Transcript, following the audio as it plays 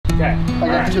Okay. I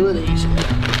got 2 of these.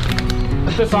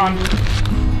 Put this on.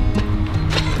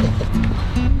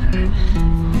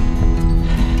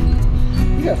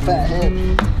 You got a fat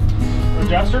head.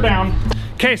 Adjust her down.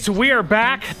 Okay, so we are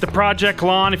back at the project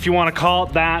lawn, if you want to call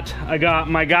it that. I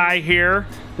got my guy here.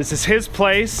 This is his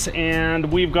place,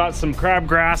 and we've got some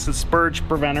crabgrass and spurge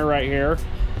preventer right here.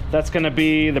 That's going to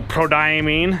be the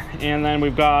prodiamine, and then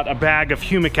we've got a bag of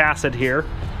humic acid here.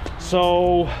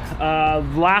 So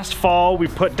last fall we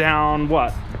put down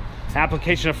what?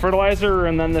 Application of fertilizer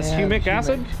and then this humic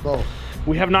acid? Both.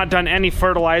 We have not done any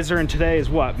fertilizer, and today is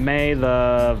what, May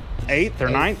the 8th or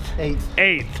 9th?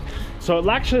 8th. So it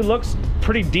actually looks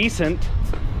pretty decent,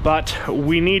 but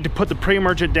we need to put the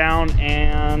pre-emergent down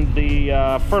and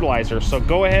the fertilizer. So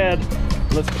go ahead,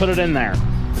 let's put it in there.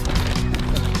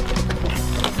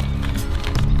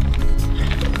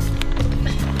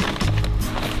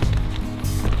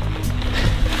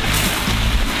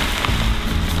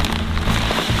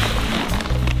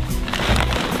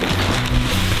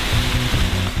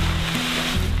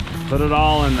 Put it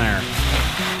all in there.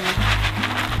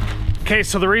 Okay,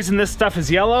 so the reason this stuff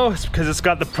is yellow is because it's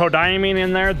got the prodiamine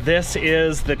in there. This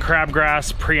is the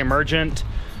crabgrass pre-emergent.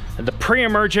 The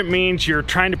pre-emergent means you're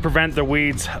trying to prevent the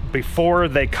weeds before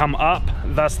they come up,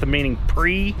 thus the meaning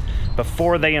pre,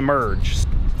 before they emerge. So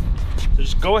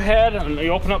just go ahead and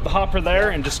you open up the hopper there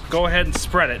and just go ahead and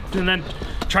spread it. And then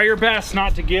try your best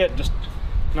not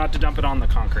to dump it on the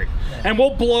concrete. Yeah. And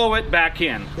we'll blow it back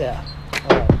in. Yeah.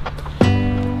 All right.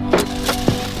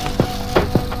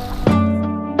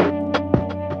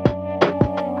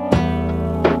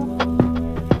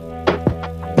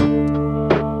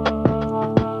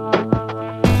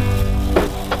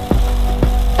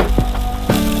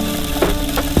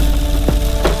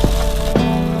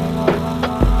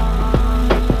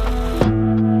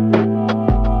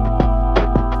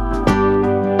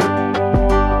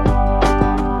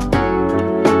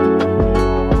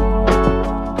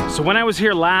 So when I was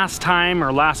here last time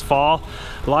or last fall,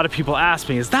 a lot of people asked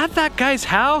me, is that guy's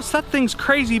house? That thing's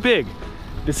crazy big.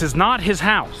 This is not his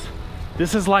house.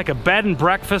 This is like a bed and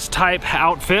breakfast type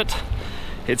outfit.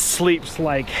 It sleeps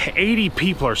like 80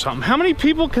 people or something. How many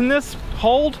people can this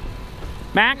hold,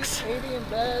 max? 80 in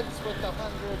beds with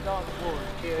 100 on floors,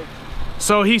 kids.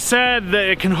 So he said that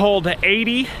it can hold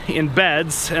 80 in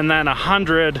beds and then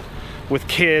 100 with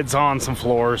kids on some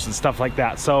floors and stuff like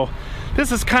that. So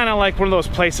this is kind of like one of those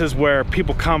places where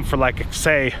people come for, like,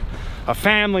 say, a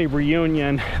family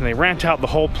reunion, and they rent out the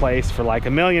whole place for like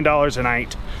 $1 million a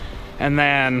night, and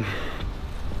then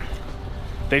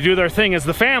they do their thing as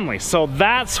the family. So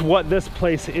that's what this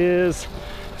place is.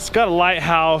 It's got a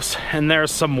lighthouse, and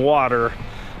there's some water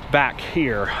back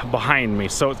here behind me.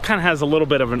 So it kind of has a little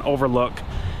bit of an overlook.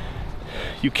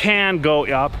 You can go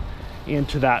up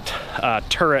into that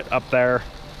turret up there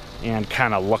and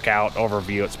kind of look out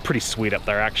overview. It's pretty sweet up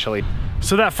there, actually.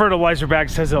 So that fertilizer bag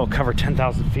says it'll cover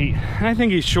 10,000 feet. And I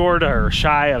think he's short or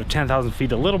shy of 10,000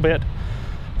 feet a little bit,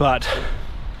 but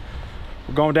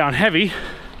we're going down heavy.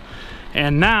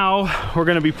 And now we're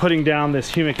gonna be putting down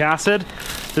this humic acid.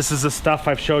 This is the stuff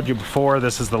I've showed you before.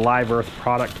 This is the live earth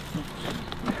product.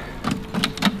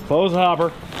 Close the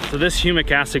hopper. So this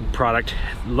humic acid product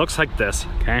looks like this,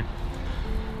 okay?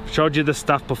 Showed you this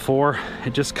stuff before.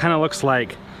 It just kind of looks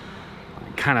like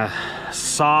kind of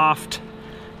soft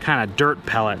kind of dirt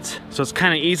pellets. So it's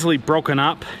kind of easily broken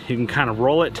up. You can kind of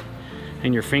roll it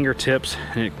in your fingertips,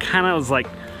 and it kind of is like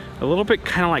a little bit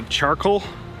kind of like charcoal.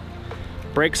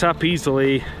 Breaks up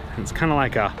easily. It's kind of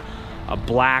like a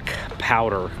black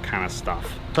powder kind of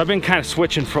stuff. So I've been kind of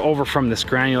switching over from this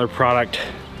granular product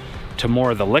to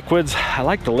more of the liquids. I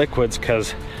like the liquids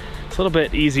because it's a little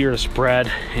bit easier to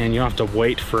spread and you don't have to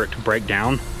wait for it to break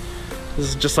down. This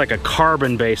is just like a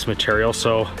carbon-based material,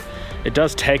 so it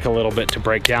does take a little bit to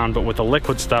break down, but with the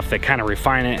liquid stuff, they kind of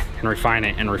refine it and refine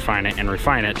it and refine it and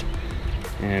refine it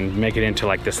and make it into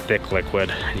like this thick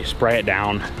liquid. And you spray it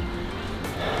down.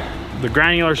 The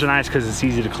granulars are nice because it's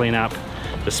easy to clean up.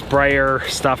 The sprayer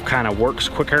stuff kind of works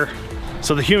quicker.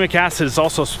 So the humic acid is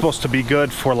also supposed to be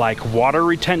good for like water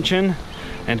retention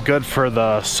and good for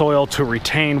the soil to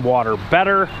retain water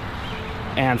better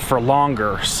and for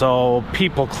longer. So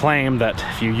people claim that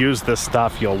if you use this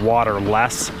stuff, you'll water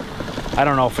less. I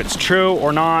don't know if it's true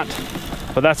or not,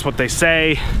 but that's what they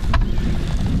say.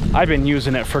 I've been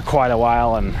using it for quite a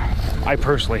while, and I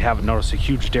personally haven't noticed a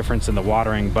huge difference in the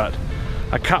watering, but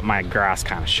I cut my grass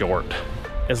kind of short.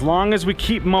 As long as we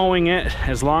keep mowing it,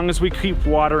 as long as we keep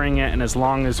watering it, and as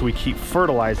long as we keep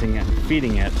fertilizing it and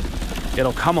feeding it,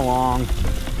 it'll come along.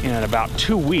 And in about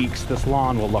 2 weeks, this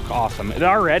lawn will look awesome. It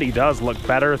already does look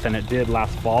better than it did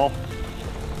last fall.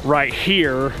 Right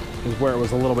here, is where it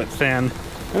was a little bit thin,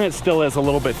 and it still is a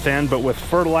little bit thin, but with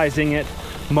fertilizing it,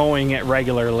 mowing it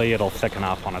regularly, it'll thicken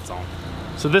up on its own.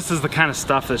 So this is the kind of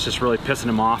stuff that's just really pissing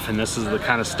him off, and this is the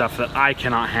kind of stuff that I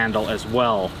cannot handle as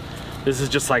well. This is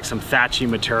just like some thatchy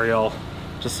material,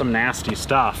 just some nasty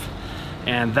stuff.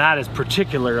 And that is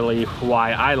particularly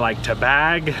why I like to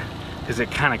bag, because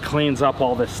it kind of cleans up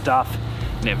all this stuff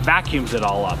and it vacuums it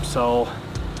all up. So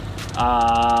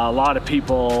a lot of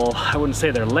people, I wouldn't say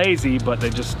they're lazy, but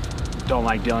they just don't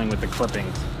like dealing with the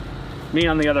clippings. Me,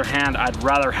 on the other hand, I'd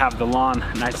rather have the lawn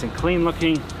nice and clean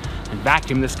looking and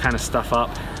vacuum this kind of stuff up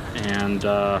and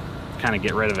kind of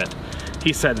get rid of it.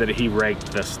 He said that he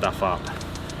raked this stuff up.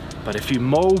 But if you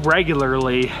mow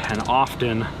regularly and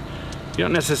often, you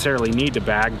don't necessarily need to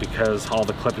bag, because all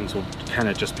the clippings will kind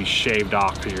of just be shaved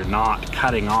off, because you're not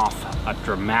cutting off a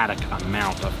dramatic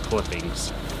amount of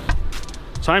clippings.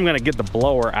 So I'm gonna get the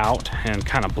blower out and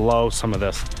kind of blow some of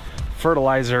this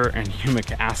fertilizer and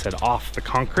humic acid off the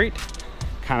concrete.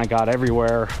 Kind of got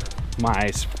everywhere.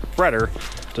 My spreader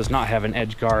does not have an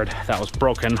edge guard. That was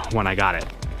broken when I got it.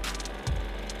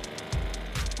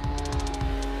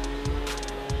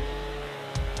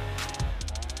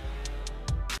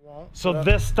 So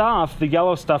this stuff, the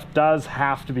yellow stuff, does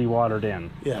have to be watered in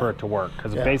for it to work,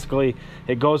 because basically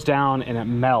it goes down and it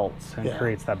melts and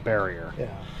creates that barrier.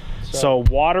 So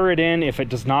water it in if it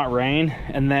does not rain,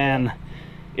 and then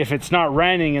if it's not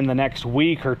raining in the next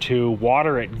week or two,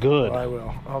 water it good. I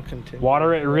will. I'll continue.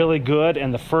 Water it really good,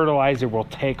 and the fertilizer will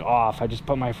take off. I just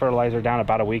put my fertilizer down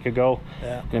about a week ago,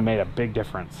 and it made a big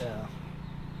difference. Yeah.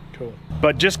 Cool.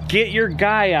 But just get your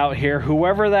guy out here,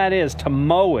 whoever that is, to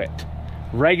mow it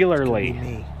regularly.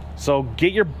 Me. So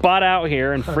get your butt out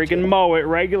here and freaking mow it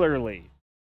regularly.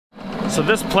 So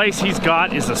this place he's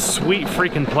got is a sweet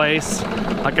freaking place.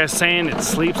 Like I was saying, it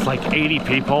sleeps like 80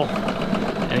 people.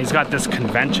 And he's got this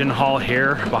convention hall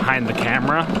here behind the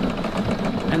camera.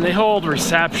 And they hold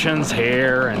receptions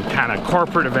here and kind of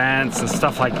corporate events and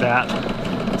stuff like that.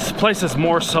 This place is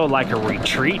more so like a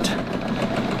retreat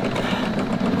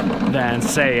than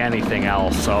say anything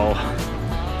else. So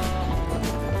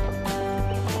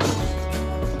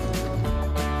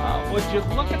would you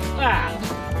look at that?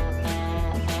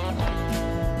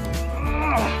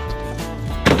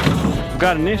 I've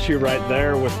got an issue right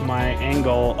there with my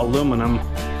angle aluminum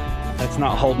that's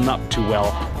not holding up too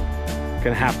well.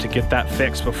 Gonna have to get that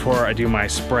fixed before I do my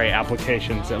spray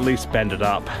applications, at least bend it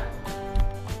up.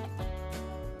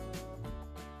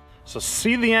 So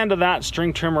see the end of that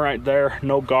string trimmer right there,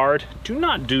 no guard? Do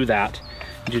not do that.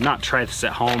 Do not try this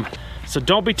at home. So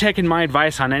don't be taking my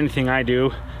advice on anything I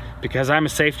do, because I'm a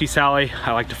safety Sally.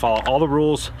 I like to follow all the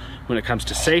rules when it comes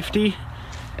to safety.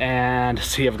 And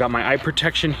see, I've got my eye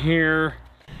protection here.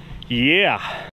 Yeah.